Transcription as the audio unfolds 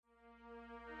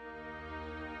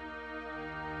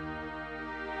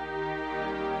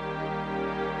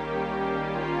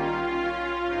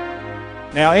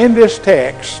Now in this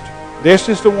text, this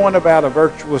is the one about a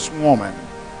virtuous woman.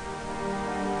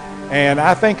 And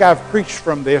I think I've preached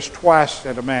from this twice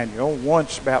at Emmanuel,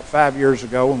 once about 5 years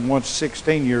ago and once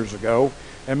 16 years ago,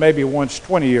 and maybe once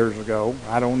 20 years ago.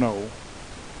 I don't know.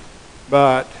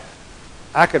 But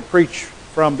I could preach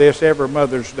from this every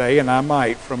Mother's Day, and I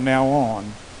might from now on.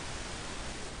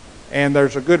 And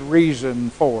there's a good reason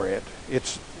for it.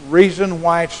 It's reason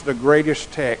why it's the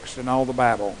greatest text in all the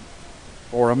Bible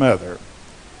for a mother.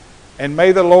 And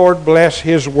may the Lord bless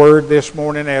His Word this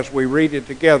morning as we read it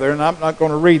together. And I'm not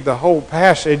going to read the whole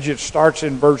passage. It starts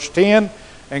in verse 10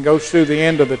 and goes through the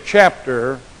end of the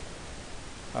chapter.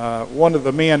 One of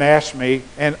the men asked me,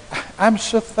 and I'm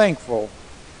so thankful.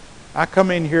 I come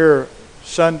in here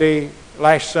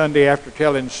last Sunday after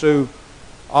telling Sue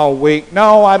all week,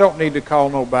 no, I don't need to call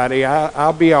nobody.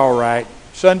 I'll be all right.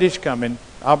 Sunday's coming.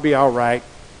 I'll be all right.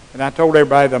 And I told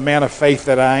everybody the man of faith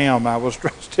that I am, I was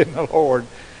trusting the Lord.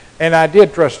 And I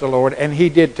did trust the Lord, and He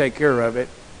did take care of it.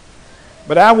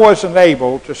 But I wasn't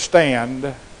able to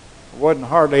stand, wasn't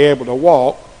hardly able to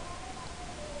walk.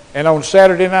 And on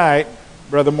Saturday night,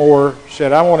 Brother Moore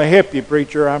said, I want to help you,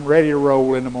 preacher. I'm ready to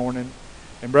roll in the morning.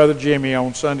 And Brother Jimmy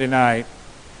on Sunday night.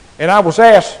 And I was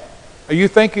asked, you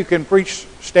think you can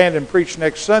stand and preach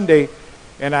next Sunday?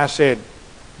 And I said,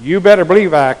 you better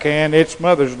believe I can. It's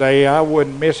Mother's Day. I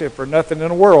wouldn't miss it for nothing in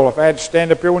the world. If I had to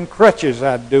stand up here with crutches,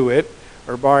 I'd do it.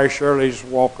 Or borrow Shirley's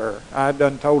walker. I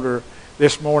done told her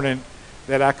this morning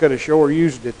that I could have sure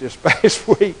used it this past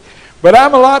week. But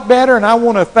I'm a lot better, and I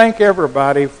want to thank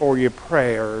everybody for your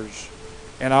prayers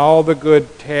and all the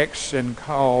good texts and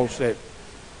calls. That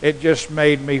it just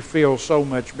made me feel so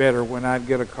much better when I'd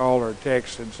get a call or a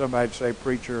text and somebody'd say,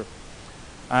 preacher,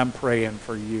 I'm praying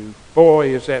for you.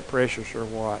 Boy, is that precious or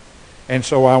what. And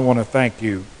so I want to thank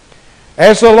you.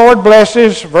 As the Lord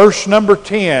blesses, verse number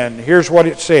 10, here's what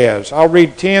it says. I'll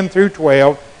read 10 through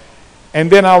 12, and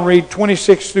then I'll read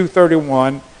 26 through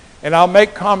 31, and I'll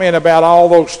make comment about all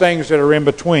those things that are in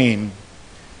between.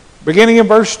 Beginning in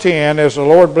verse 10, as the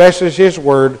Lord blesses His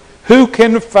word, who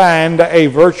can find a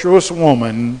virtuous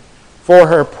woman, for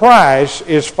her price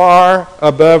is far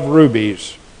above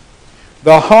rubies.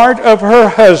 The heart of her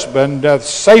husband doth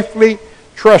safely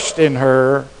trust in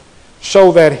her,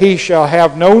 so that he shall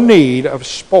have no need of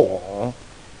spoil.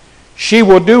 She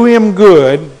will do him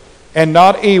good and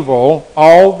not evil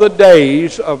all the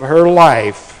days of her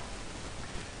life.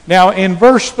 Now in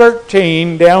verse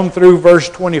 13 down through verse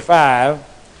 25,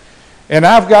 and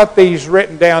I've got these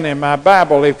written down in my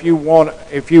Bible if you want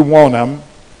them.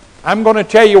 I'm going to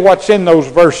tell you what's in those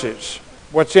verses,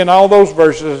 what's in all those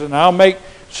verses, and I'll make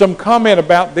some comment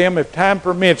about them if time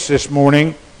permits this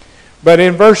morning. But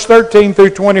in verse 13 through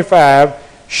 25,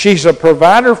 she's a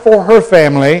provider for her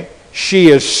family. She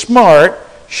is smart.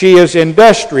 She is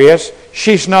industrious.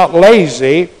 She's not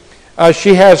lazy.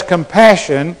 She has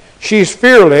compassion. She's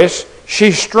fearless.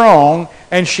 She's strong.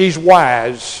 And she's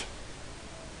wise.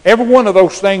 Every one of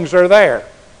those things are there.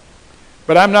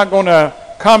 But I'm not going to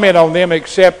comment on them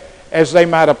except as they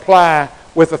might apply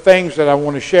with the things that I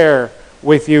want to share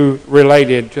with you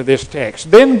related to this text.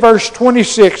 Then verse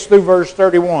 26 through verse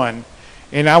 31.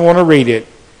 And I want to read it.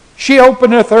 She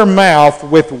openeth her mouth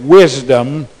with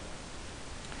wisdom,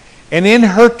 and in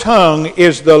her tongue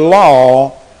is the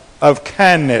law of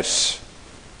kindness.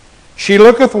 She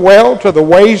looketh well to the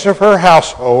ways of her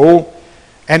household,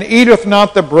 and eateth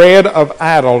not the bread of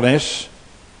idleness.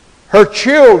 Her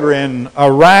children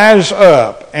arise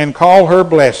up and call her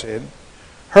blessed.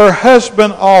 Her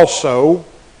husband also,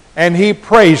 and he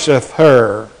praiseth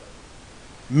her.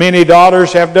 Many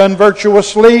daughters have done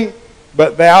virtuously,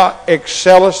 but thou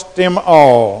excellest them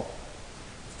all.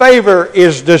 Favor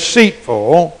is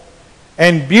deceitful,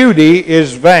 and beauty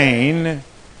is vain,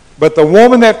 but the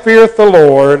woman that feareth the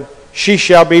Lord, she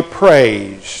shall be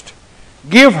praised.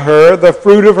 Give her the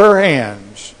fruit of her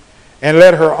hands, and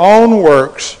let her own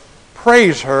works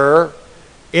praise her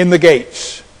in the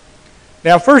gates.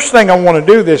 Now, first thing I want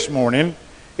to do this morning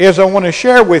is I want to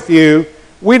share with you,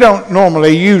 we don't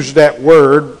normally use that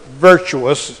word,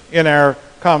 virtuous, in our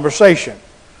conversation.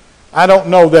 I don't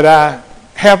know that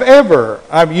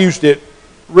I've used it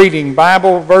reading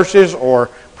Bible verses or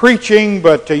preaching,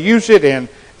 but to use it in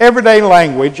everyday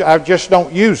language, I just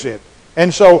don't use it.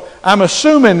 And so I'm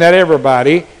assuming that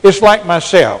everybody is like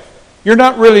myself. You're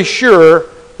not really sure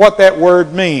what that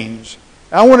word means.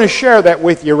 I want to share that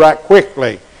with you right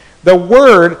quickly. The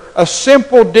word, a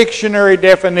simple dictionary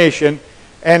definition,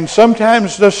 and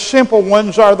sometimes the simple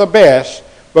ones are the best,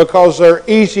 because they're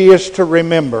easiest to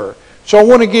remember. So I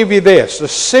want to give you this. The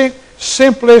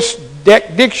simplest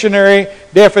dictionary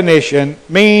definition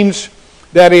means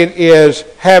that it is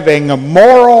having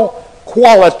moral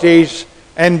qualities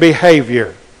and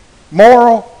behavior.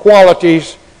 Moral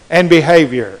qualities and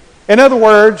behavior. In other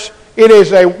words, it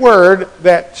is a word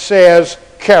that says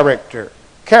character.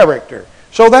 Character.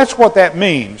 So that's what that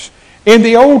means. In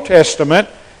the Old Testament,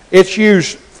 it's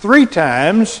used 3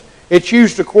 times. It's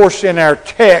used, of course, in our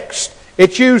text.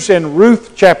 It's used in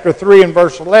Ruth chapter 3 and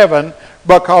verse 11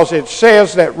 because it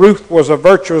says that Ruth was a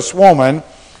virtuous woman.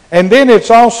 And then it's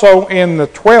also in the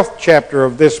 12th chapter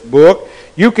of this book.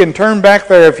 You can turn back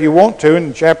there if you want to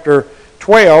in chapter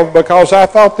 12 because I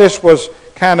thought this was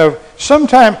kind of,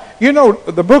 sometimes, you know,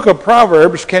 the book of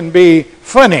Proverbs can be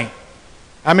funny.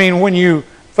 I mean, when you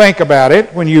think about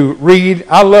it, when you read,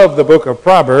 I love the book of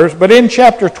Proverbs, but in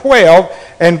chapter 12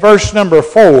 and verse number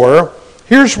 4,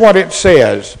 here's what it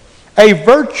says. A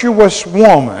virtuous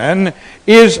woman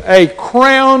is a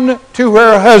crown to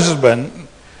her husband,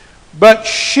 but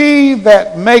she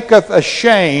that maketh a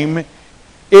shame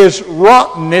is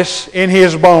rottenness in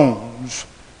his bones.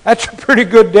 That's a pretty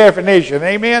good definition,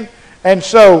 amen? And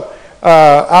so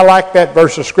I like that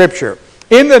verse of Scripture.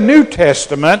 In the New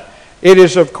Testament, it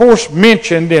is, of course,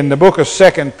 mentioned in the book of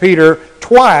 2 Peter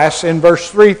twice in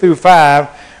verse 3 through 5.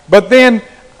 But then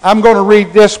I'm going to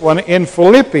read this one in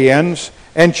Philippians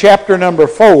and chapter number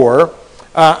 4.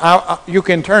 You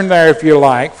can turn there if you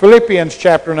like. Philippians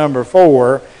chapter number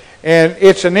 4. And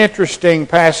it's an interesting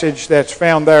passage that's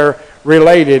found there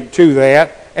related to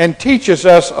that and teaches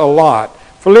us a lot.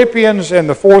 Philippians in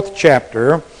the 4th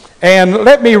chapter. And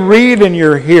let me read in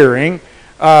your hearing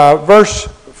verse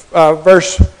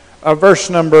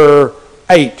number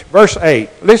 8. Verse 8.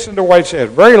 Listen to what it says.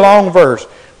 Very long verse,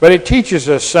 but it teaches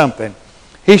us something.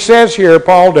 He says here,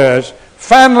 Paul does,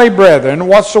 finally, brethren,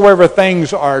 whatsoever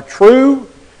things are true,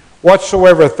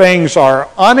 whatsoever things are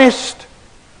honest,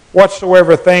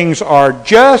 whatsoever things are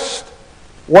just,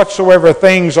 whatsoever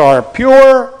things are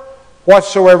pure,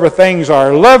 whatsoever things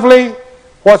are lovely,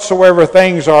 whatsoever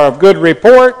things are of good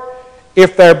report,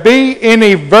 if there be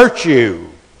any virtue,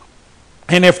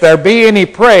 and if there be any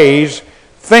praise,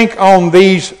 think on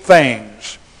these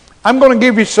things. I'm going to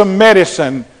give you some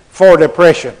medicine for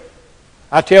depression.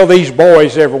 I tell these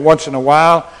boys every once in a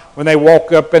while when they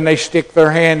walk up and they stick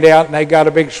their hand out and they got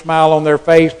a big smile on their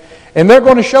face, and they're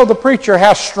going to show the preacher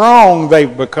how strong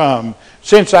they've become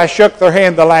since I shook their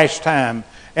hand the last time.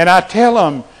 And I tell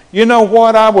them, you know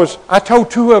what, I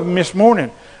told 2 of them this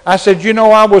morning. I said, you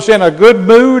know, I was in a good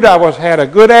mood. Had a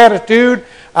good attitude.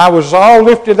 I was all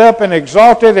lifted up and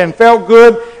exalted and felt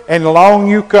good. And along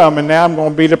you come, and now I'm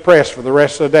going to be depressed for the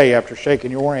rest of the day after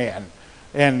shaking your hand.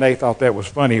 And they thought that was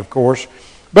funny, of course.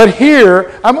 But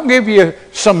here, I'm going to give you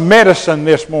some medicine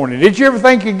this morning. Did you ever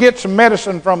think you'd get some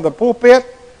medicine from the pulpit?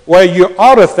 Well, you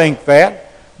ought to think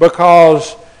that,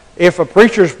 because if a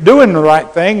preacher's doing the right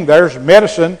thing, there's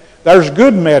medicine. There's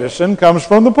good medicine comes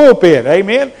from the pulpit.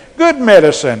 Amen? Good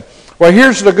medicine. Well,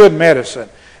 here's the good medicine.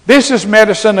 This is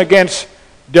medicine against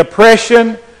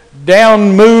depression,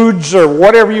 down moods, or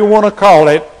whatever you want to call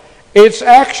it. It's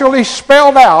actually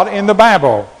spelled out in the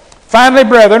Bible. Finally,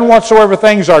 brethren, whatsoever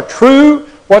things are true,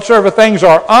 whatsoever things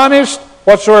are honest,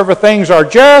 whatsoever things are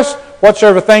just,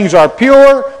 whatsoever things are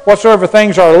pure, whatsoever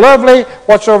things are lovely,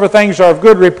 whatsoever things are of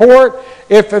good report,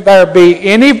 if there be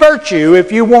any virtue,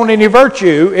 if you want any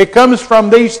virtue, it comes from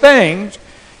these things.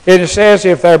 It says,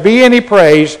 if there be any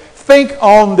praise, think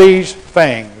on these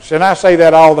things. And I say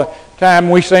that all the time.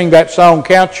 We sing that song,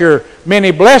 Count Your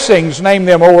Many Blessings, name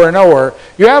them o'er and o'er.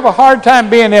 You have a hard time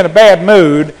being in a bad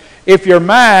mood if your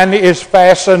mind is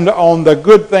fastened on the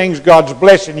good things God's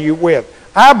blessing you with.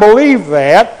 I believe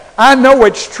that. I know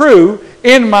it's true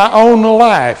in my own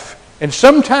life. And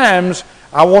sometimes,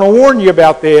 I want to warn you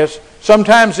about this,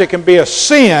 sometimes it can be a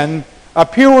sin, a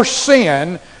pure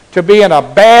sin, to be in a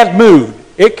bad mood.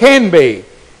 It can be.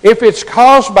 If it's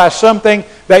caused by something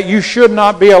that you should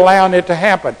not be allowing it to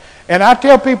happen. And I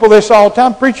tell people this all the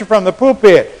time, preaching from the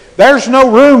pulpit, there's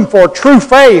no room for true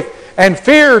faith and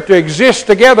fear to exist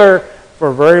together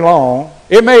for very long.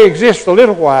 It may exist a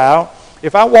little while.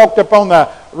 If I walked up on the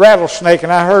rattlesnake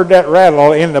and I heard that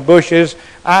rattle in the bushes,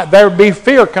 there would be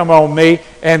fear come on me,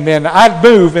 and then I'd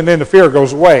move, and then the fear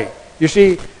goes away. You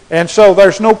see? And so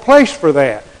there's no place for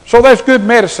that. So there's good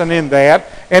medicine in that,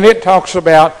 and it talks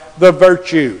about the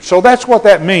virtue. So that's what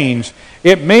that means.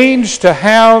 It means to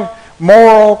have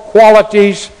moral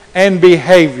qualities and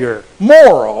behavior.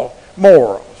 Morals.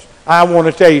 I want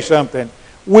to tell you something.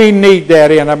 We need that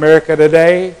in America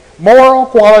today. Moral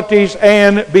qualities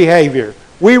and behavior.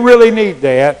 We really need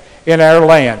that in our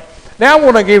land. Now I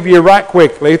want to give you right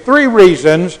quickly 3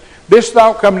 reasons. This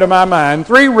thought come to my mind.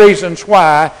 3 reasons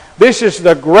why this is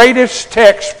the greatest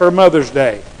text for Mother's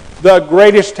Day. the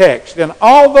greatest text in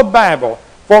all the Bible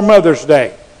for Mother's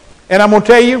Day. And I'm going to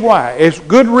tell you why. It's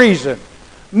good reason.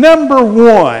 Number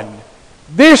one,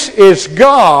 this is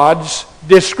God's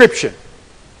description.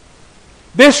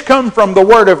 This comes from the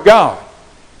Word of God.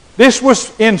 This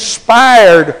was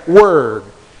inspired Word.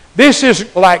 This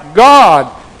is like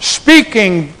God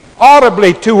speaking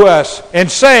audibly to us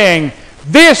and saying,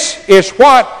 this is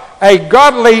what a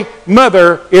godly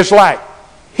mother is like.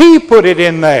 He put it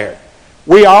in there.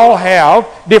 We all have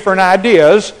different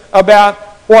ideas about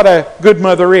what a good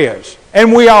mother is.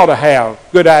 And we ought to have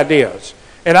good ideas.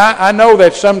 And I know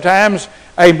that sometimes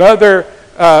a mother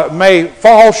may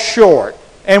fall short.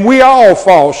 And we all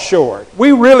fall short.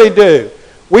 We really do.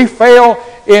 We fail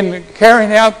in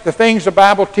carrying out the things the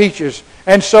Bible teaches.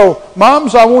 And so,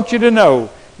 moms, I want you to know,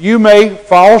 you may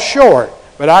fall short.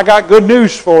 But I got good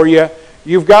news for you.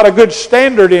 You've got a good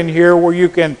standard in here where you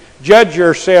can judge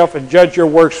yourself and judge your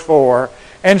works for.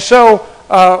 And so,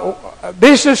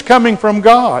 this is coming from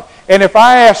God. And if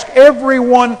I ask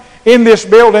everyone in this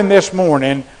building this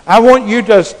morning, I want you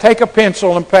to take a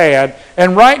pencil and pad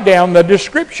and write down the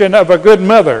description of a good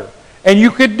mother. And you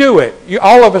could do it.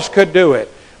 All of us could do it.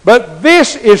 But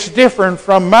this is different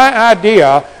from my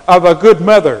idea of a good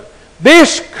mother.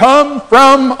 This comes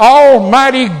from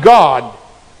Almighty God.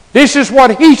 This is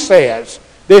what He says.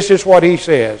 This is what He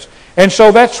says. And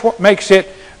so that's what makes it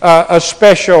a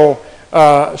special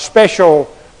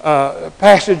passage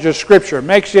of Scripture.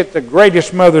 Makes it the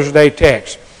greatest Mother's Day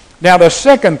text. Now the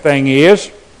second thing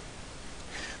is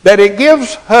that it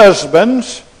gives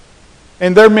husbands,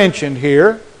 and they're mentioned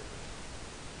here,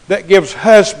 that gives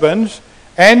husbands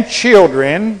and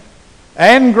children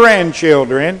and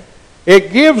grandchildren,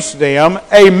 it gives them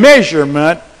a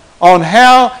measurement on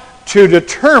how to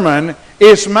determine,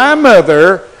 is my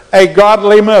mother a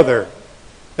godly mother?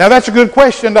 Now that's a good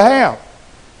question to have.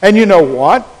 And you know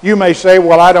what? You may say,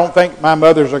 well, I don't think my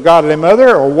mother's a godly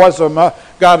mother or was a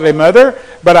godly mother,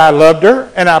 but I loved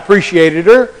her and I appreciated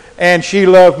her and she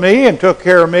loved me and took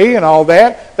care of me and all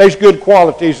that. There's good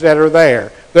qualities that are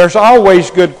there. There's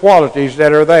always good qualities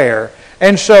that are there.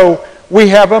 And so we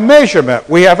have a measurement.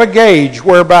 We have a gauge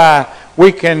whereby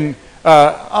we can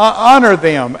honor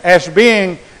them as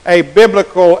being a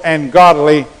biblical and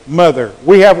godly mother.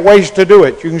 We have ways to do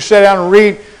it. You can sit down and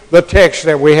read the text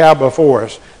that we have before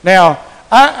us. Now,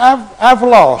 I've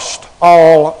lost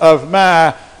all of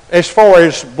my, as far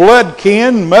as blood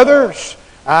kin mothers,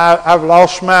 I've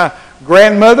lost my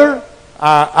grandmother.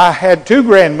 I had two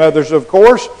grandmothers, of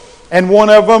course, and one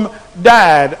of them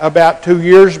died about 2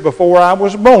 years before I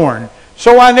was born.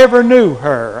 So I never knew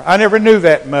her. I never knew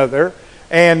that mother.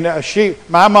 And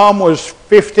my mom was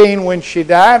 15 when she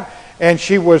died, and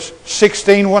she was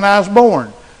 16 when I was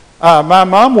born. My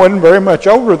mom wasn't very much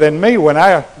older than me when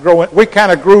we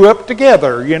kind of grew up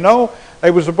together, you know.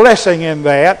 There was a blessing in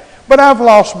that. But I've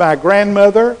lost my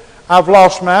grandmother. I've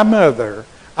lost my mother.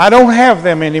 I don't have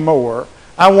them anymore.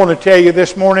 I want to tell you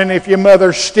this morning, if your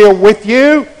mother's still with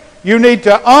you, you need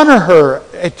to honor her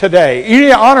today. You need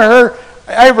to honor her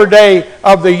every day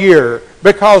of the year.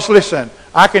 Because, listen,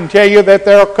 I can tell you that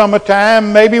there'll come a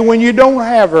time maybe when you don't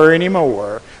have her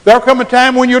anymore. There'll come a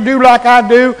time when you'll do like I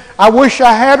do. I wish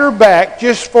I had her back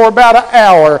just for about an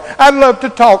hour. I'd love to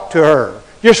talk to her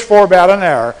just for about an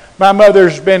hour. My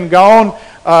mother's been gone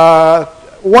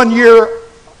 1 year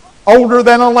older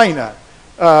than Elena.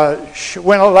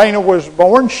 When Elena was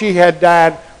born, she had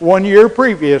died 1 year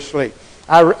previously.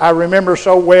 I remember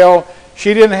so well.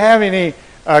 She didn't have any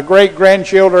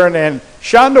great-grandchildren, and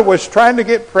Shonda was trying to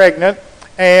get pregnant,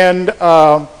 and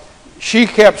she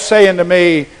kept saying to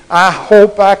me, I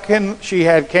hope I can, she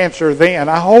had cancer then,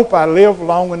 I hope I live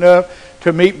long enough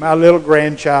to meet my little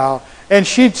grandchild. And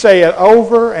she'd say it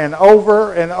over and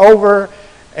over and over,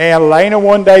 and Elena,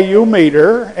 one day you'll meet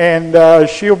her, and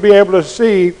she'll be able to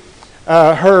see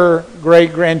her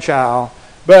great-grandchild.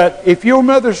 But if your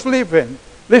mother's living,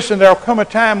 listen, there'll come a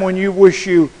time when you wish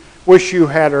you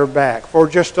had her back for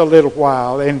just a little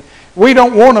while. And we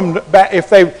don't want them back. If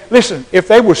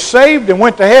they were saved and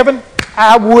went to heaven,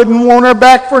 I wouldn't want her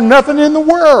back for nothing in the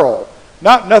world.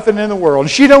 Not nothing in the world. And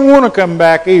she don't want to come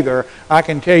back either. I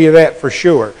can tell you that for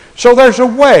sure. So there's a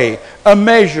way, a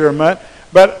measurement.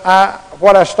 But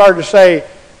what I started to say,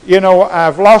 you know,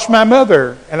 I've lost my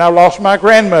mother and I lost my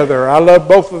grandmother. I love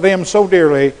both of them so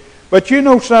dearly. But you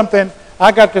know something?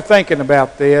 I got to thinking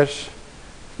about this.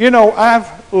 You know,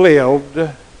 I've lived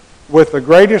with the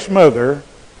greatest mother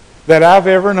that I've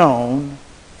ever known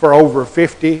for over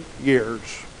 50 years.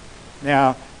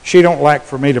 Now, she don't like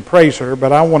for me to praise her,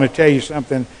 but I want to tell you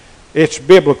something. It's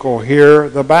biblical here.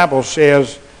 The Bible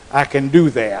says I can do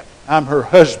that. I'm her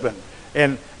husband.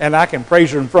 and I can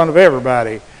praise her in front of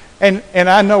everybody. And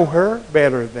I know her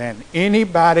better than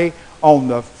anybody on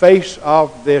the face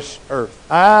of this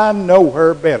earth. I know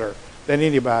her better than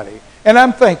anybody. And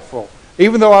I'm thankful,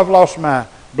 even though I've lost my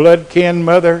blood kin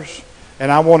mothers.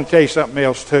 And I want to tell you something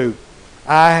else too.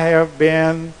 I have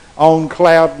been on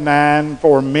cloud nine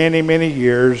for many, many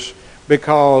years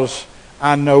because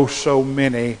I know so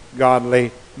many godly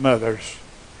mothers.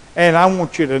 And I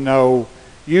want you to know,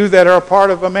 you that are a part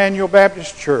of Emmanuel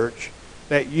Baptist Church,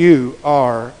 that you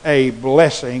are a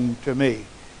blessing to me.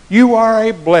 You are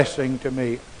a blessing to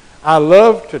me. I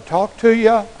love to talk to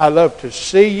you. I love to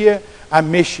see you. I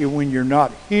miss you when you're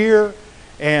not here.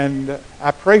 And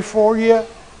I pray for you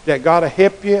that God will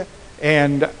help you.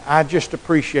 And I just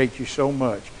appreciate you so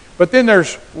much. But then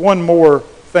there's one more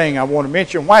thing I want to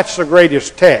mention. Why it's the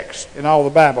greatest text in all the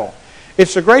Bible.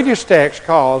 It's the greatest text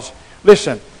because,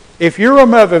 listen, if you're a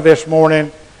mother this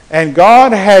morning and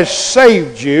God has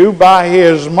saved you by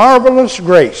His marvelous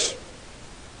grace,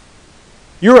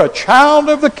 you're a child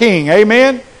of the King,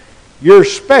 amen? You're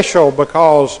special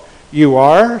because you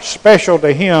are special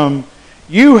to Him.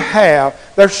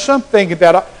 There's something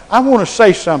that I want to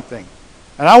say something.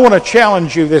 And I want to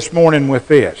challenge you this morning with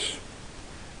this.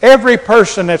 Every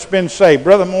person that's been saved,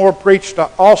 Brother Moore preached an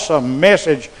awesome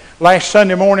message last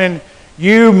Sunday morning.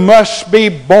 You must be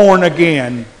born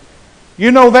again.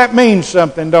 You know that means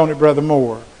something, don't it, Brother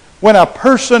Moore? When a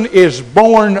person is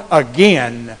born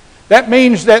again, that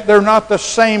means that they're not the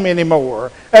same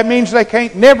anymore. That means they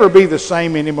can't never be the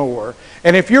same anymore.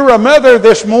 And if you're a mother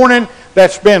this morning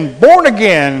that's been born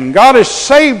again, God has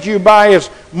saved you by His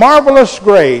marvelous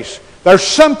grace, there's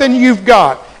something you've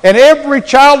got. And every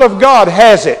child of God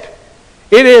has it.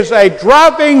 It is a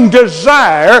driving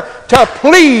desire to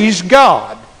please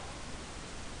God.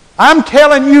 I'm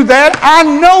telling you that. I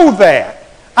know that.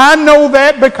 I know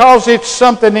that because it's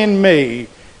something in me.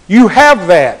 You have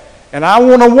that. And I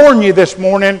want to warn you this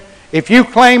morning, if you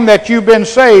claim that you've been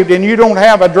saved and you don't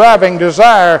have a driving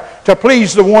desire to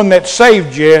please the one that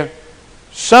saved you,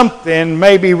 something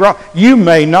may be wrong. You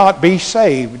may not be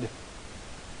saved.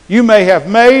 You may have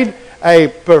made a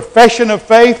profession of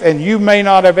faith and you may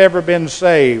not have ever been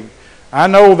saved. I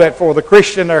know that for the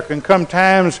Christian there can come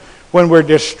times when we're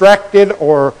distracted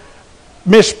or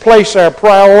misplace our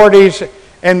priorities,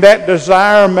 and that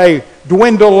desire may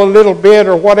dwindle a little bit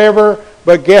or whatever.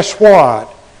 But guess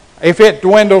what? If it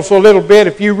dwindles a little bit,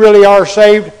 if you really are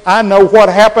saved, I know what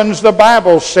happens. The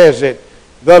Bible says it.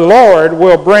 The Lord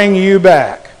will bring you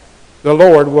back. The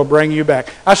Lord will bring you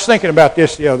back. I was thinking about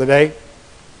this the other day.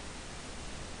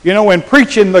 You know, in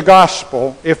preaching the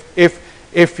gospel,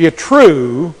 if you're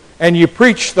true and you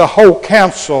preach the whole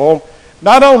counsel,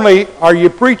 not only are you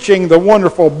preaching the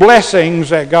wonderful blessings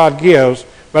that God gives,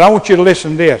 but I want you to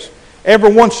listen to this.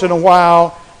 Every once in a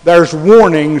while, there's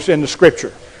warnings in the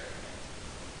Scripture.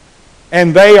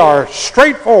 And they are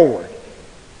straightforward.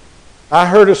 I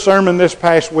heard a sermon this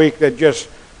past week that just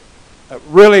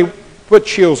really put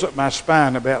chills up my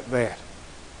spine about that.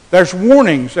 There's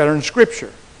warnings that are in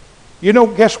Scripture. You know,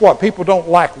 guess what? People don't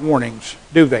like warnings,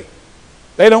 do they?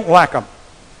 They don't like them.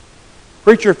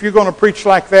 Preacher, if you're going to preach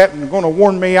like that and going to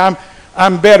warn me,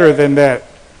 I'm better than that.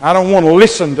 I don't want to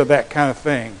listen to that kind of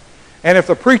thing. And if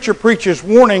the preacher preaches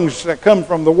warnings that come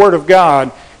from the Word of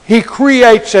God, he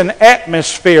creates an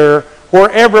atmosphere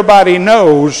where everybody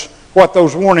knows what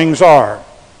those warnings are.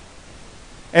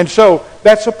 And so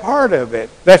that's a part of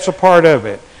it. That's a part of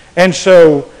it. And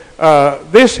so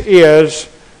this is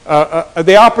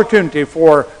the opportunity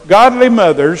for godly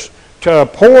mothers to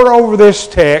pore over this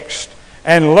text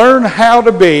and learn how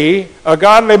to be a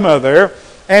godly mother.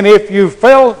 And if you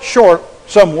fell short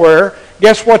somewhere,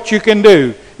 guess what you can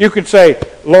do? You can say,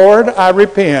 Lord, I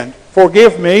repent.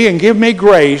 Forgive me and give me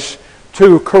grace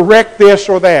to correct this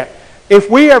or that. If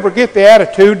we ever get the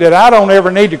attitude that I don't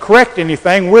ever need to correct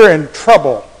anything, we're in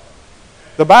trouble.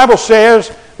 The Bible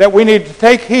says that we need to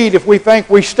take heed if we think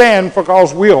we stand,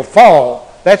 because we'll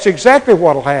fall. That's exactly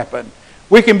what will happen.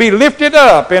 We can be lifted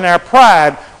up in our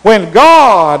pride when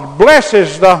God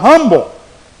blesses the humble.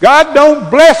 God don't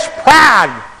bless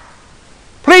pride.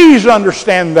 Please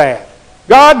understand that.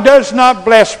 God does not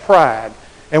bless pride.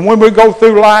 And when we go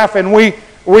through life and we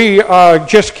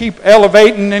just keep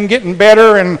elevating and getting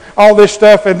better and all this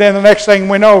stuff, and then the next thing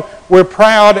we know, we're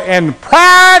proud, and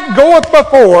pride goeth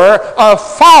before a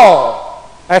fall.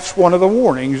 That's one of the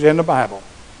warnings in the Bible.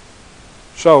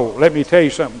 So let me tell you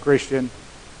something, Christian.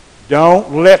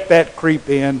 Don't let that creep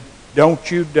in.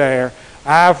 Don't you dare.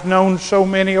 I've known so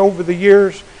many over the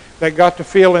years that got to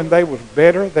feeling they was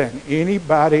better than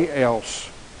anybody else.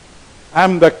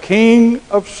 I'm the king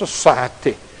of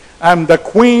society. I'm the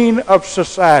queen of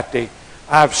society.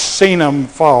 I've seen them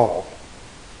fall.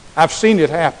 I've seen it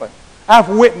happen. I've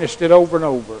witnessed it over and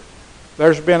over.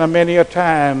 There's been many a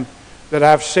time that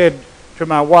I've said to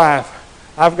my wife,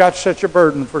 I've got such a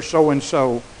burden for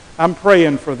so-and-so. I'm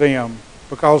praying for them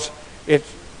because it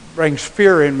brings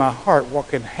fear in my heart what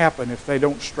can happen if they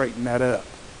don't straighten that up,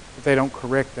 if they don't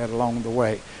correct that along the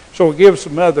way. So it gives the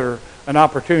mother an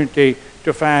opportunity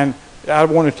to find, I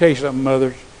want to tell you something,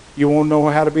 mothers. You want to know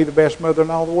how to be the best mother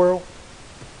in all the world?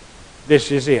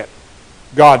 This is it.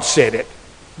 God said it.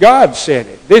 God said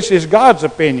it. This is God's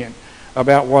opinion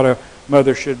about what a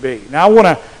mother should be. Now I want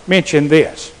to mention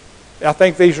this. I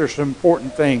think these are some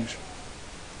important things.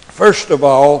 First of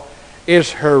all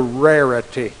is her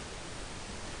rarity.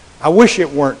 I wish it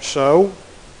weren't so,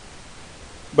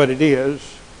 but it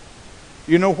is.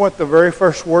 You know what the very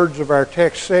first words of our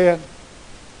text said?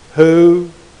 Who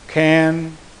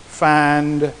can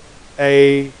find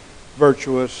a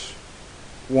virtuous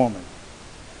woman?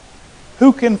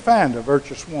 Who can find a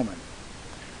virtuous woman?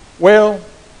 Well,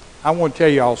 I want to tell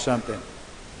you all something.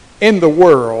 In the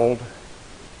world,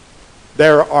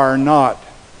 there are not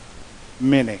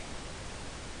many.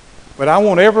 But I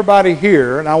want everybody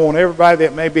here, and I want everybody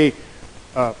that may be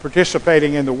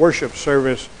participating in the worship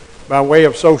service by way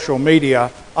of social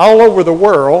media, all over the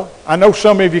world. I know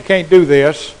some of you can't do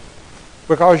this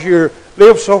because you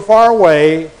live so far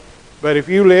away, but if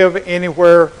you live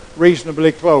anywhere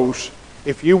reasonably close,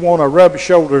 if you want to rub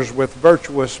shoulders with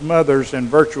virtuous mothers and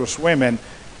virtuous women,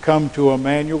 come to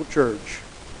Emmanuel Church.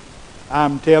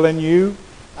 I'm telling you,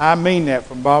 I mean that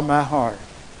from the bottom of my heart.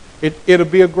 It'll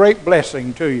be a great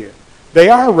blessing to you. They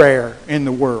are rare in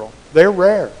the world. They're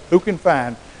rare. Who can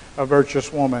find a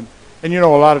virtuous woman? And you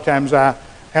know, a lot of times I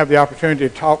have the opportunity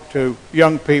to talk to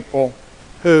young people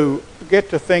who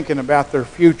get to thinking about their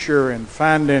future and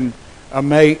finding a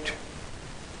mate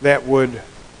that would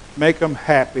make them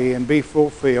happy and be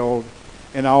fulfilled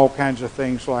and all kinds of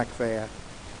things like that.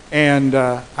 And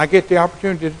I get the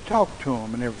opportunity to talk to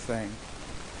them and everything.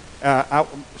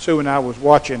 Sue and I was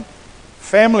watching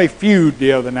Family Feud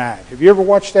the other night. Have you ever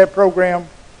watched that program?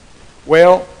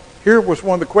 Well, here was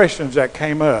one of the questions that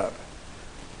came up.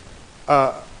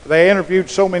 They interviewed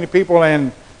so many people,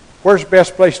 and where's the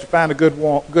best place to find a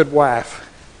good wife?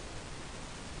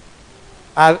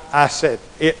 I said,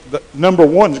 number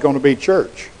one is going to be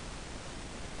church.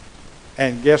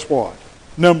 And guess what?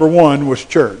 Number one was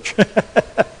church.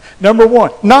 Number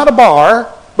one. Not a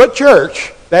bar, but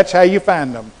church. That's how you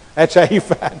find them. That's how you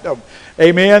find them.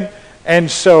 Amen? And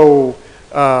so,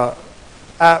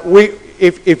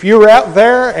 if you're out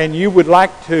there and you would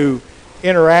like to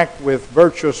interact with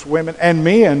virtuous women, and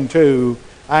men too,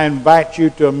 I invite you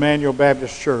to Emmanuel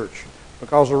Baptist Church.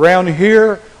 Because around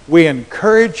here, we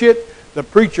encourage it. The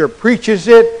preacher preaches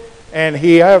it. And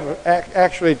he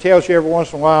actually tells you every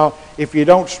once in a while, if you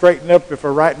don't straighten up, if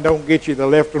a right and don't get you, the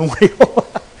left one will.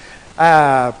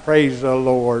 Praise the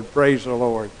Lord. Praise the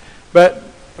Lord. But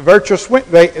virtuous women,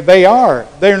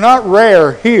 they're not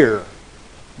rare here,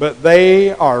 but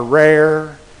they are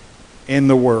rare in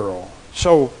the world.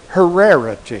 So her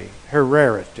rarity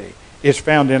is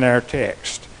found in our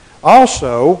text.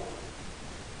 Also,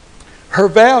 her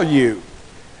value,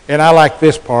 and I like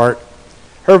this part.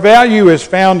 Her value is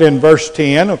found in verse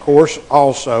 10, of course,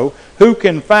 also. Who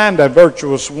can find a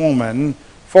virtuous woman?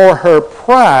 For her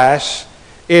price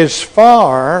is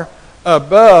far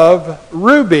above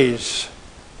rubies.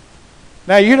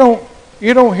 Now, you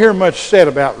don't hear much said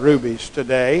about rubies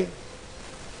today.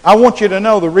 I want you to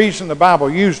know the reason the Bible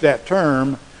used that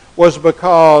term was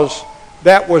because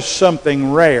that was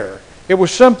something rare. It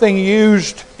was something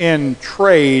used in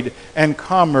trade and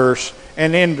commerce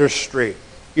and industry.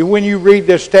 When you read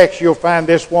this text, you'll find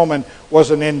this woman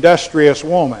was an industrious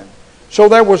woman. So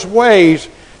there was ways,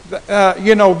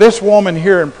 this woman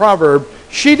here in Proverbs,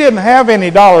 she didn't have any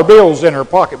dollar bills in her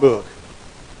pocketbook.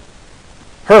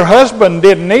 Her husband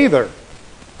didn't either,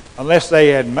 unless they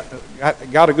had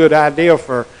got a good idea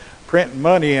for printing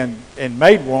money and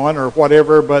made one or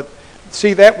whatever. But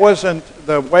see, that wasn't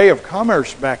the way of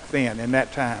commerce back then in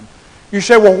that time. You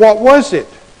say, well, what was it?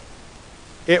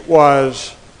 It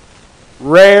was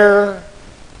rare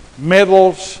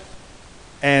metals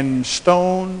and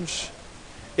stones.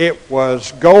 It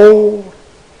was gold.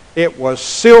 It was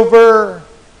silver.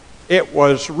 It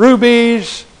was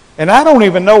rubies. And I don't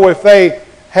even know if they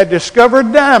had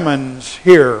discovered diamonds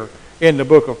here in the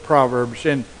book of Proverbs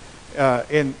in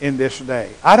this day.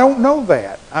 I don't know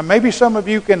that. Maybe some of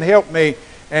you can help me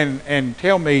and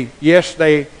tell me, yes,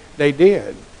 they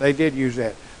did. They did use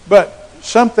that. But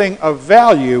something of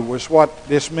value was what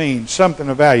this means, something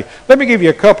of value. Let me give you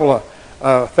a couple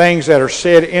of things that are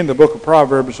said in the book of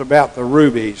Proverbs about the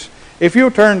rubies. If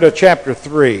you'll turn to chapter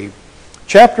 3,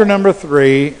 chapter number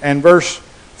 3, and verse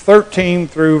 13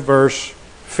 through verse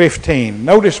 15.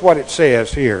 Notice what it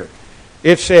says here.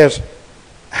 It says,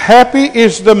 "Happy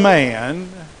is the man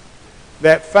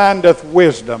that findeth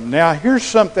wisdom." Now, here's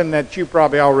something that you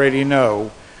probably already know.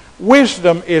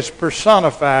 Wisdom is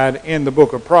personified in the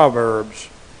book of Proverbs,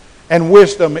 and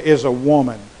wisdom is a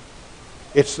woman.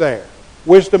 It's there.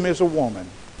 Wisdom is a woman.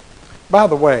 By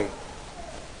the way,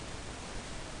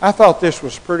 I thought this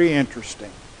was pretty interesting.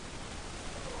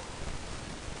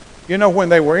 You know, when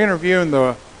they were interviewing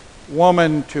the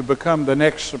woman to become the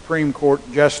next Supreme Court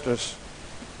justice,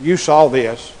 you saw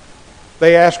this.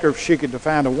 They asked her if she could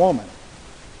define a woman.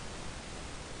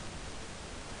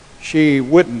 She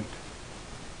wouldn't.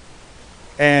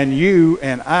 And you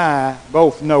and I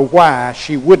both know why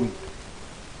she wouldn't.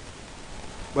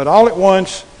 But all at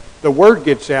once, the word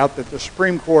gets out that the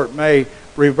Supreme Court may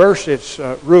reverse its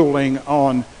ruling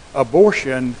on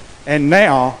abortion, and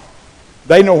now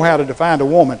they know how to define a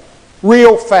woman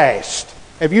real fast.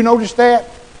 Have you noticed that?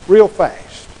 Real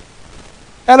fast.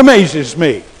 That amazes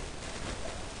me.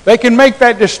 They can make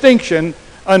that distinction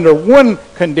under one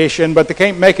condition, but they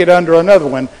can't make it under another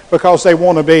one because they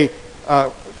want to be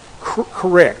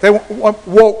correct. They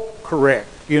want correct.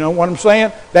 You know what I'm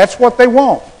saying? That's what they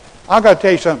want. I've got to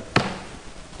tell you something.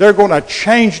 They're going to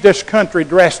change this country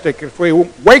drastically if we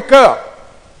wake up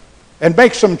and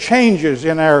make some changes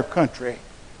in our country.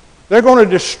 They're going to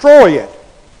destroy it.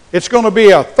 It's going to be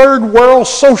a third world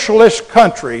socialist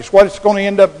country is what it's going to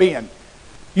end up being.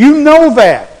 You know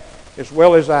that as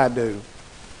well as I do.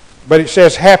 But it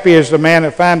says, "Happy is the man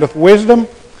that findeth wisdom,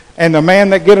 and the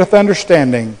man that getteth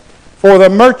understanding. For the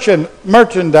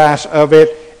merchandise of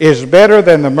it is better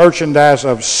than the merchandise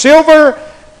of silver,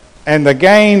 and the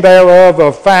gain thereof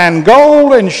of fine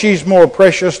gold, and she's more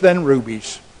precious than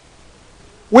rubies."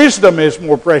 Wisdom is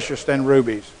more precious than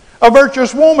rubies. A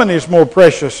virtuous woman is more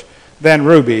precious than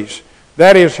rubies.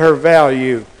 That is her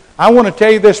value. I want to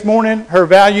tell you this morning, her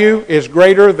value is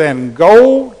greater than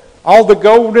gold, all the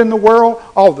gold in the world,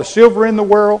 all the silver in the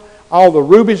world, all the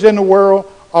rubies in the world,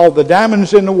 all the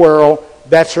diamonds in the world.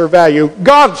 That's her value.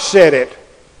 God said it.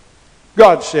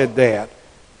 God said that,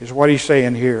 is what he's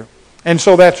saying here. And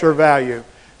so that's her value.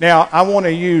 Now, I want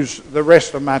to use the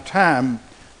rest of my time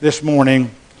this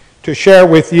morning to share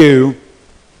with you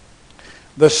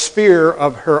the sphere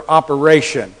of her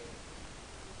operation,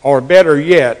 or better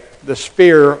yet, the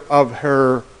sphere of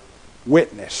her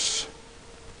witness.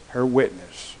 Her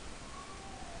witness.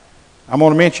 I'm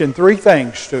going to mention three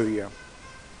things to you.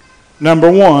 Number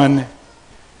one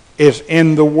is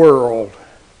in the world.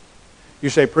 You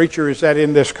say, "Preacher, is that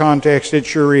in this context?" It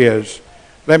sure is.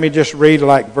 Let me just read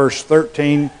like verse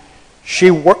 13.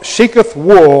 "She seeketh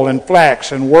wool and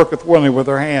flax and worketh willingly with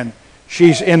her hand."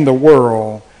 She's in the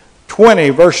world.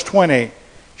 Verse 20.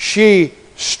 "She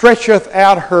stretcheth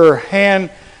out her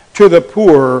hand to the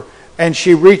poor, and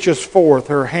she reacheth forth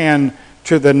her hand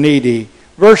to the needy."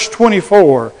 Verse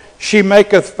 24. "She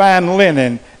maketh fine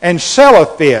linen, and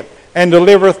selleth it, and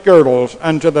delivereth girdles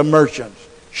unto the merchants."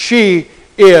 She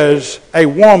is a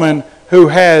woman who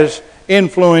has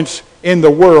influence in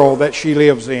the world that she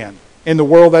lives in the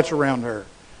world that's around her.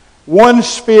 One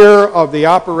sphere of the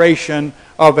operation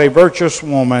of a virtuous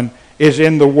woman is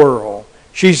in the world.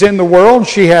 She's in the world.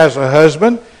 She has a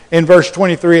husband. In verse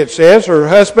 23 it says, "Her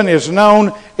husband is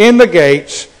known in the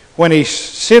gates when he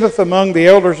sitteth among the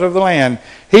elders of the land."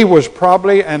 He was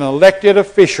probably an elected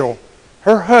official.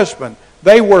 Her husband.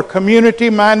 They were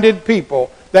community-minded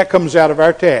people. That comes out of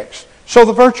our text. So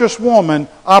the virtuous woman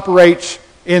operates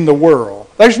in the world.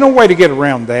 There's no way to get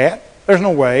around that. There's no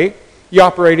way. You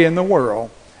operate in the world.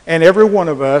 And every one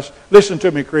of us, listen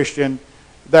to me, Christian,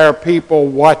 there are people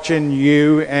watching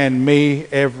you and me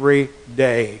every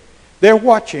day. They're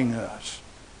watching us.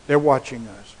 They're watching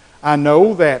us. I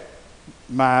know that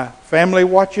my family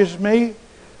watches me.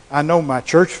 I know my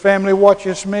church family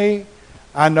watches me.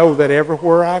 I know that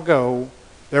everywhere I go,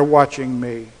 they're watching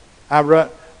me. I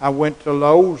went to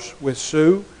Lowe's with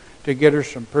Sue to get her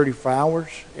some pretty flowers.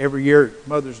 Every year at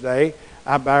Mother's Day,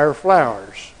 I buy her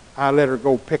flowers. I let her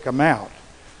go pick them out.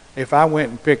 If I went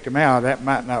and picked them out, that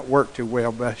might not work too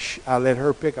well, but I let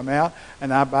her pick them out,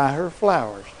 and I buy her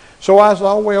flowers. So I was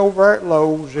all the way over at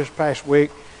Lowe's this past week,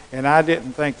 and I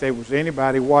didn't think there was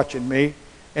anybody watching me.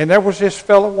 And there was this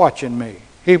fellow watching me.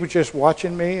 He was just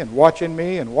watching me and watching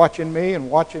me and watching me and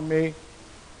watching me.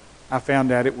 I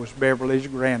found out it was Beverly's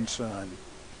grandson.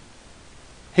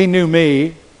 He knew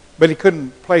me, but he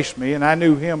couldn't place me, and I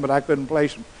knew him, but I couldn't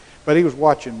place him. But he was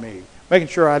watching me, making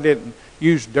sure I didn't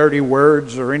use dirty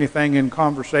words or anything in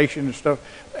conversation and stuff.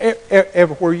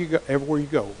 Everywhere you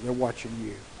go, they're watching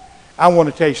you. I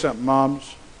want to tell you something,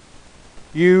 moms.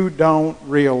 You don't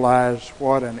realize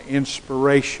what an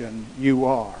inspiration you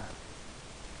are,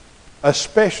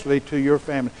 especially to your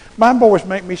family. My boys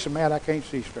make me so mad I can't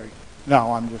see straight.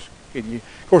 No, I'm just kidding you.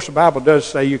 Of course, the Bible does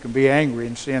say you can be angry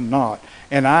and sin not.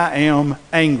 And I am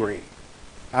angry.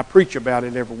 I preach about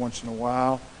it every once in a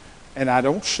while, and I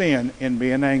don't sin in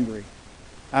being angry.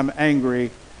 I'm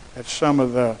angry at some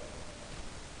of the,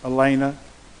 Elena,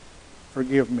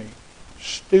 forgive me,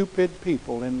 stupid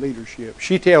people in leadership.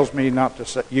 She tells me not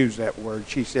to use that word.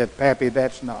 She said, Pappy,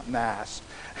 that's not nice.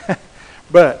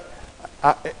 But,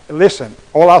 listen,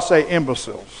 all I'll say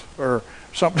imbeciles or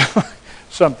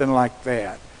something like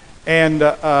that. And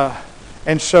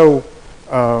so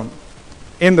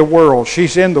in the world,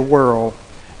 she's in the world.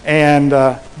 And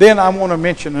then I want to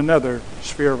mention another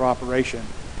sphere of operation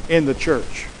in the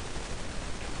church.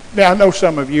 Now, I know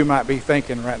some of you might be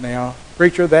thinking right now,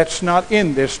 Preacher, that's not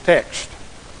in this text.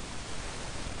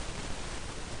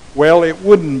 Well, it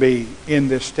wouldn't be in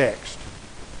this text.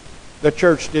 The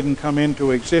church didn't come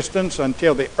into existence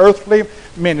until the earthly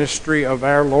ministry of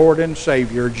our Lord and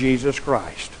Savior, Jesus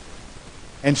Christ.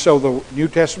 And so the New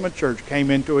Testament church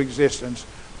came into existence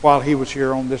while He was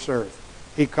here on this earth.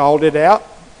 He called it out.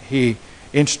 He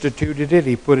instituted it.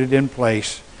 He put it in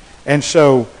place. And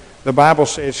so the Bible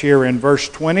says here in verse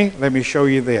 20, let me show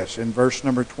you this. In verse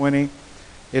number 20,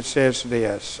 it says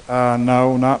this.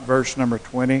 No, not verse number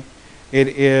 20. It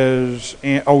is,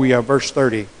 verse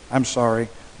 30. I'm sorry.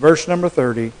 Verse number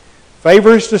 30.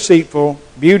 Favor is deceitful,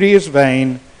 beauty is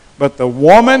vain, but the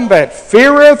woman that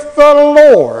feareth the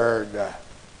Lord,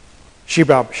 she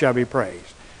shall be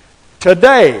praised.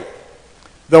 Today,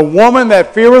 the woman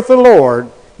that feareth the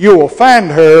Lord, you will find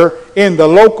her in the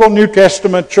local New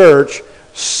Testament church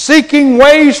seeking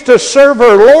ways to serve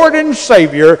her Lord and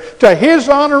Savior to His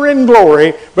honor and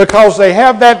glory because they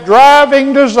have that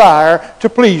driving desire to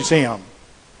please Him.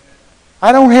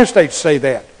 I don't hesitate to say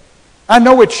that. I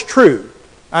know it's true.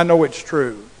 I know it's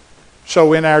true.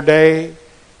 So in our day,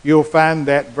 you'll find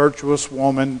that virtuous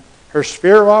woman, her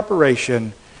sphere of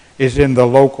operation is in the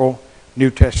local New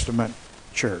Testament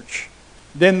church.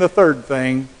 Then the third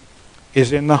thing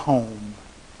is in the home.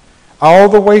 All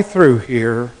the way through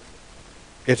here,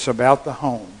 it's about the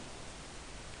home.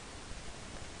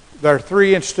 There are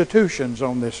 3 institutions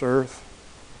on this earth,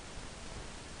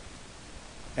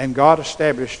 and God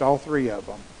established all 3 of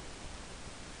them.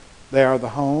 They are the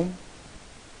home,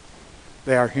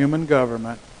 they are human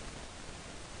government,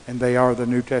 and they are the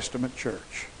New Testament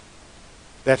church.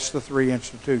 That's the 3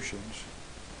 institutions.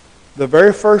 The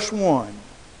very first one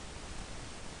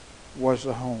was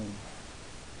the home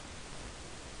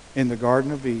in the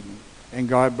Garden of Eden. And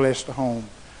God blessed the home.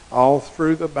 All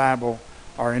through the Bible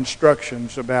are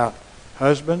instructions about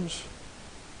husbands,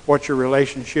 what your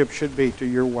relationship should be to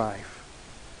your wife.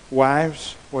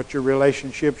 Wives, what your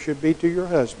relationship should be to your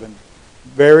husband.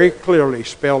 Very clearly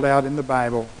spelled out in the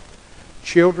Bible.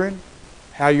 Children,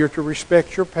 how you're to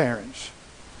respect your parents.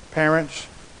 Parents,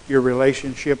 your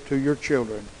relationship to your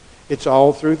children. It's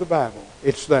all through the Bible.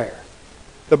 It's there.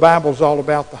 The Bible's all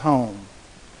about the home.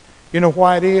 You know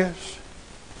why it is?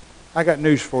 I got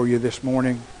news for you this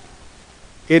morning.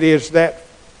 It is that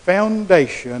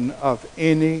foundation of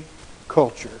any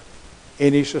culture,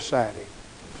 any society.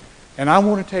 And I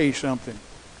want to tell you something.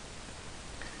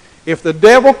 If the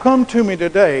devil come to me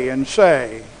today and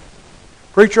say,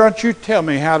 Preacher, why don't you tell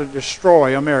me how to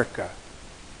destroy America?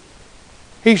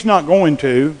 He's not going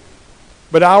to,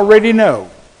 but I already know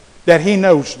that he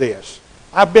knows this.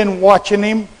 I've been watching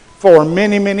him for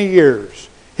many, many years.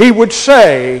 He would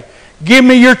say, give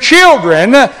me your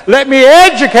children, let me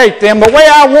educate them the way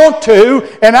I want to,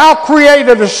 and I'll create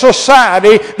a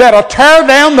society that'll tear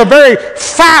down the very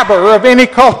fiber of any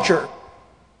culture.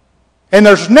 And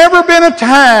there's never been a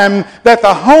time that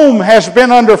the home has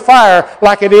been under fire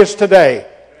like it is today.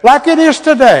 Like it is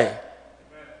today.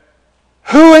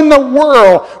 Who in the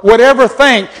world would ever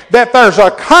think that there's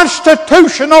a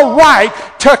constitutional right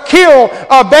to kill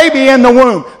a baby in the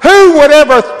womb? Who would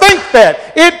ever think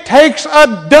that? It takes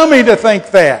a dummy to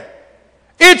think that.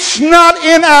 It's not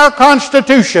in our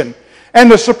Constitution. And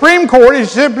the Supreme Court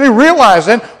is simply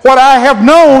realizing what I have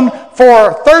known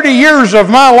for 30 years of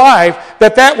my life,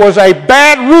 that was a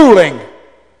bad ruling.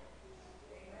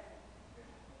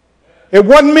 It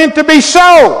wasn't meant to be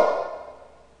so.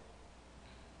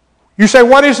 You say,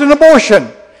 what is an abortion?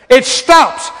 It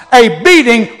stops a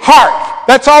beating heart.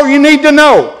 That's all you need to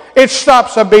know. It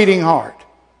stops a beating heart.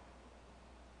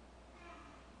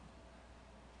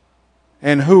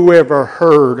 And whoever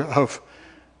heard of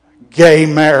gay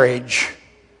marriage?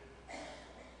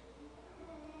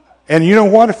 And you know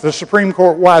what? If the Supreme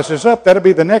Court wises up, that'll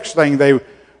be the next thing they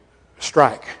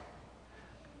strike.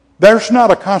 There's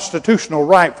not a constitutional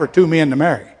right for two men to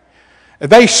marry.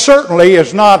 They certainly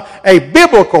is not a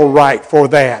biblical right for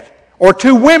that, or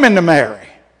two women to marry.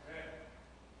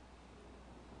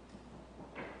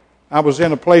 I was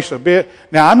in a place a bit.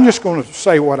 Now, I'm just going to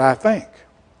say what I think.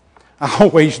 I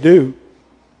always do.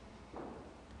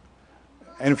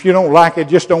 And if you don't like it,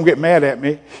 just don't get mad at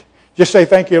me. Just say,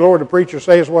 thank you, Lord. The preacher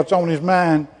says what's on his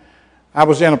mind. I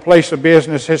was in a place of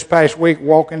business this past week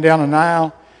walking down an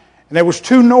aisle, and there was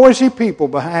two noisy people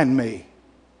behind me.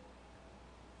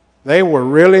 They were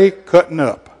really cutting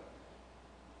up.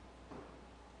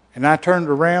 And I turned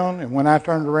around, and when I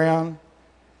turned around,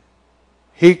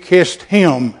 he kissed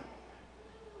him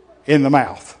in the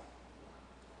mouth.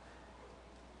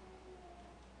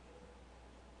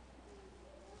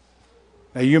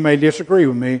 Now, you may disagree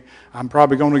with me. I'm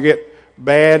probably going to get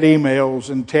bad emails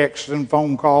and texts and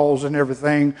phone calls and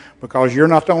everything because you're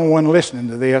not the only one listening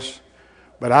to this.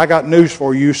 But I got news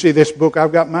for you. You see this book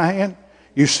I've got in my hand?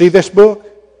 You see this book?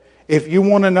 If you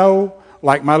want to know,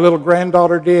 like my little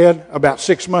granddaughter did about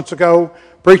 6 months ago,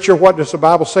 preacher, what does the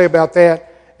Bible say about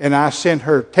that? And I sent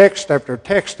her text after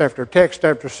text after text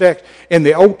after text. In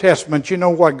the Old Testament, you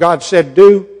know what God said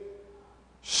do?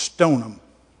 Stone them.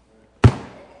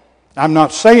 I'm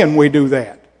not saying we do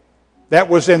that. That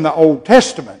was in the Old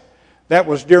Testament. That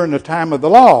was during the time of the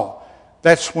law.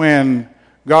 That's when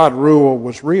God's rule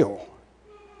was real.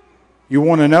 You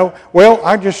want to know? Well,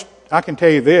 I can tell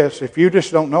you this. If you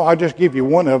just don't know, I'll just give you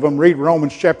one of them. Read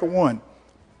Romans chapter 1.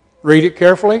 Read it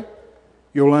carefully.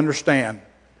 You'll understand.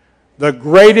 The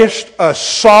greatest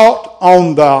assault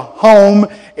on the home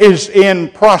is in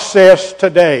process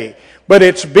today. But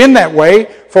it's been that way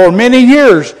for many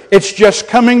years. It's just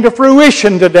coming to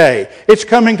fruition today. It's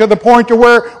coming to the point to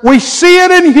where we see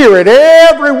it and hear it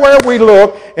everywhere we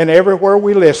look and everywhere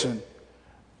we listen.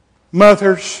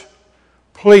 Mothers,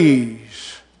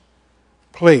 please,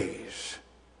 please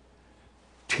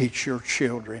teach your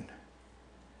children.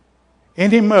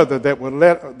 Any mother that would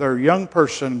let their young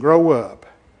person grow up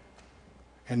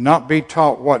and not be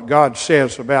taught what God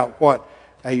says about what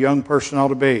a young person ought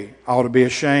to be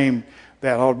ashamed.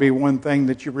 That ought to be one thing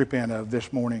that you repent of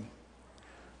this morning.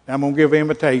 Now, I'm going to give an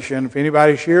invitation. If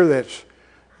anybody's here that's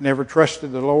never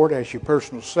trusted the Lord as your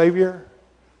personal Savior,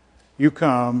 you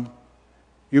come.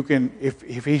 You can,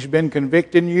 if He's been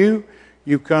convicting you,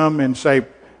 you come and say,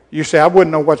 I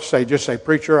wouldn't know what to say. Just say,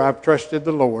 preacher, I've trusted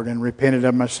the Lord and repented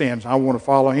of my sins. I want to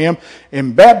follow Him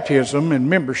in baptism and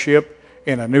membership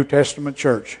in a New Testament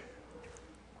church.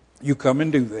 You come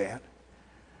and do that.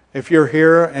 If you're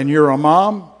here and you're a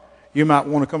mom, you might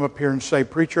want to come up here and say,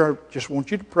 preacher, I just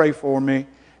want you to pray for me,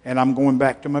 and I'm going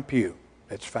back to my pew.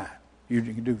 That's fine. You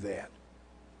can do that.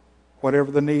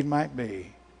 Whatever the need might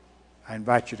be, I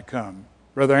invite you to come.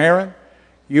 Brother Aaron,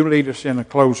 you lead us in a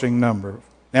closing number.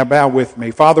 Now bow with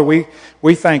me. Father, we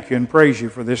thank you and praise you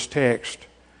for this text.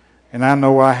 And I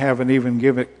know I haven't even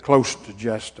given it close to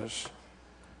justice.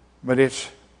 But it's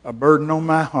a burden on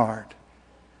my heart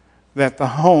that the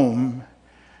home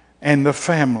and the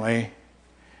family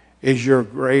is your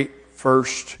great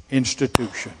first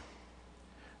institution.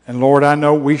 And Lord, I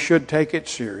know we should take it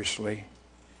seriously.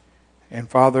 And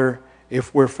Father,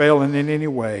 if we're failing in any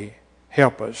way,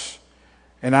 help us.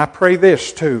 And I pray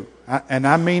this too, and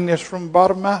I mean this from the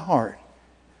bottom of my heart.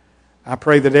 I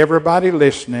pray that everybody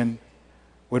listening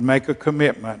would make a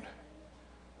commitment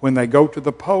when they go to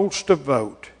the polls to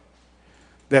vote,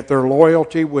 that their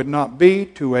loyalty would not be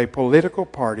to a political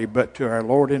party, but to our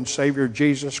Lord and Savior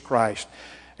Jesus Christ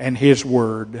and His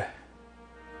Word.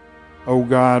 Oh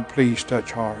God, please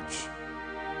touch hearts.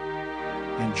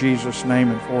 In Jesus' name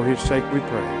and for His sake we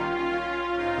pray.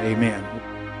 Amen.